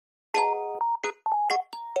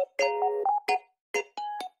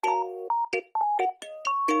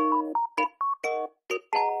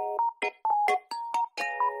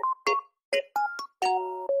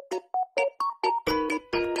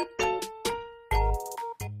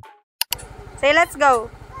Say, let's go.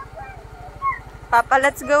 Papa,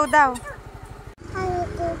 let's go daw.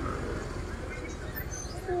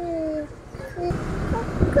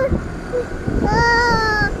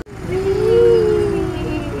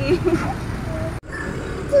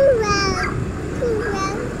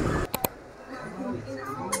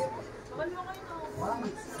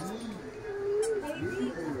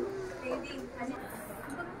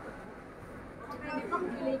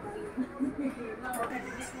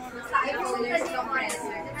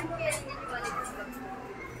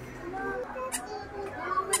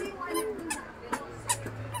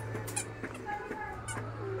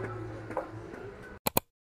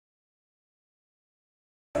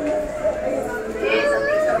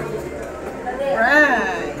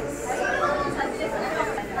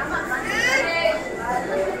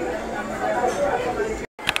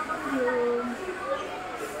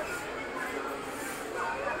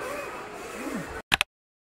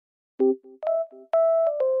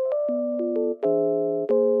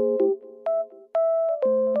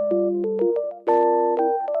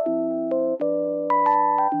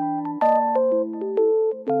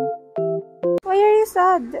 Why are you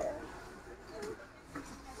sad?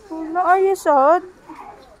 Oh no, are you sad?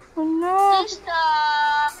 Oh no.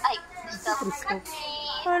 Stop! Ay, stop.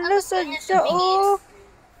 Ano, sad siya, oh.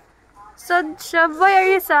 Sad siya. Why are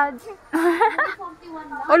you sad?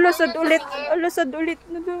 Olo, sad ulit. Olo, sad ulit.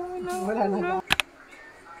 Wala na.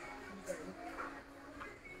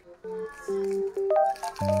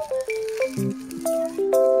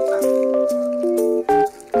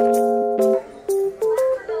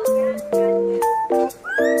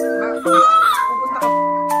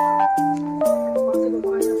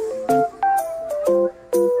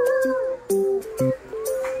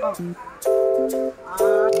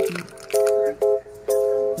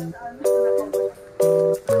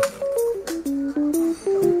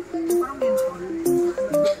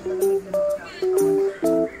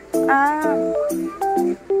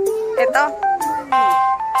 Ito.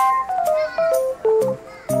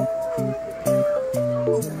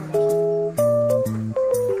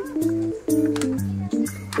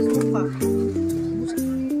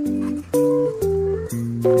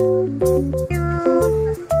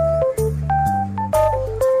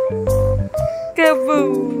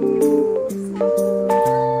 Kaboom!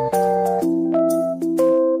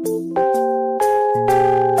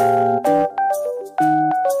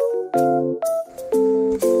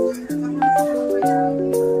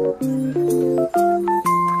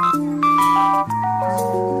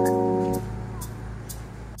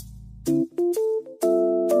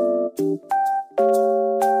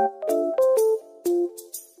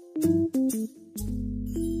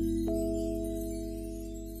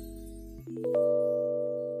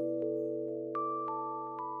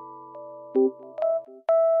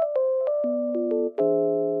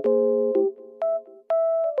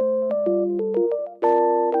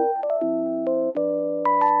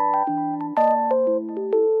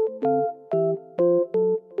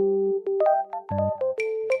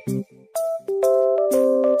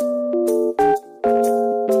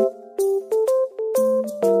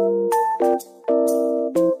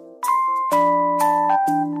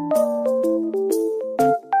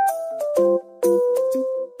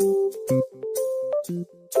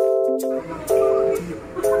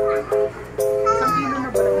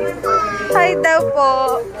 Hi daw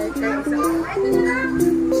po.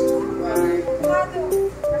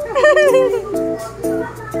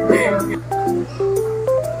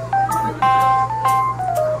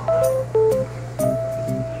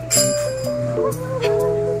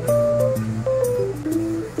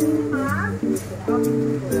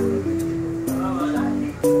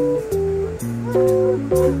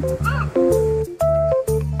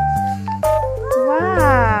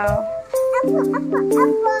 Wow.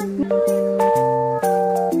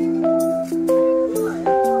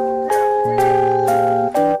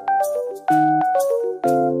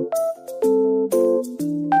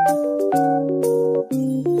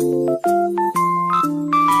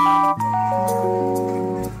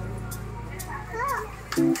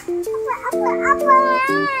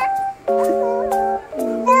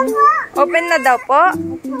 Open na daw po.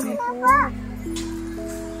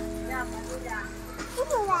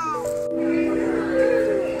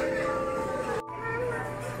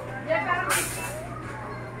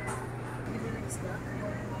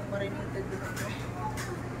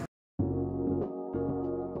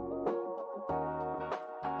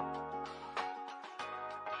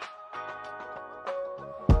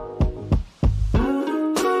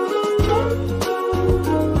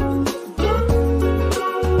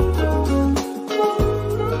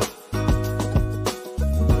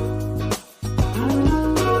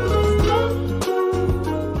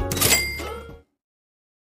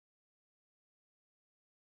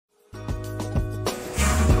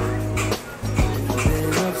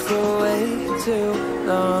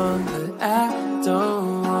 longer. I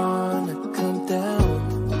don't wanna come down.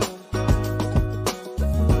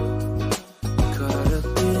 Caught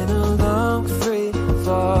up in a long free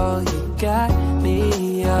fall. You got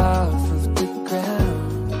me off of the ground.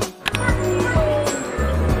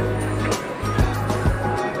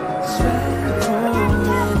 Sweat pouring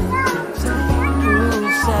into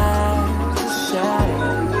move side to side.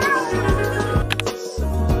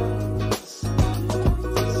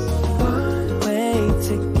 One way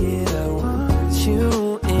ticket, I want you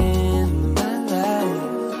in my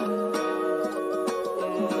life.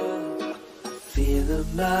 Feel a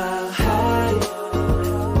mile high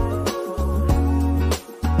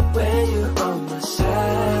when you're on my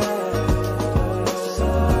side.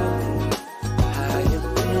 High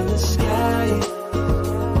up in the sky,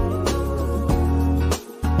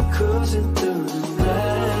 cruising through the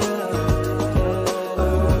night.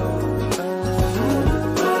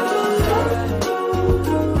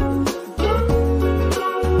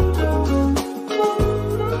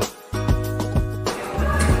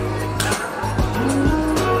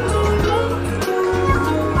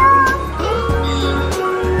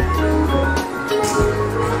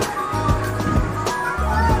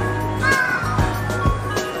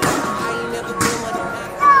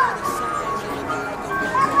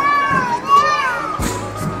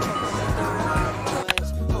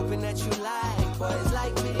 Hoping that you like boys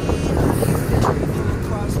like me. From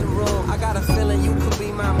across the room, I got a feeling you could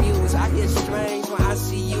be my muse. I get strange when I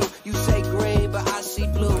see you. You say green, but I see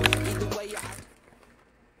blue. Either way, you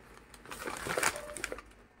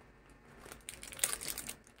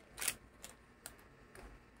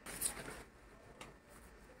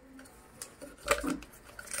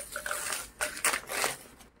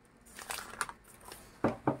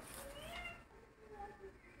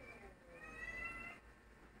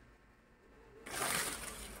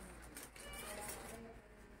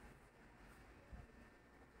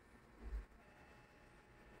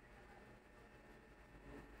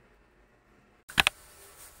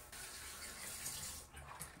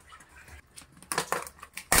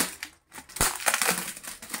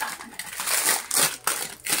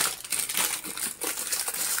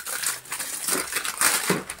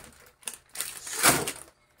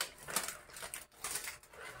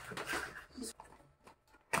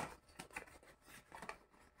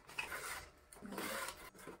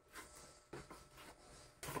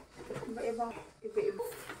Iba-iba.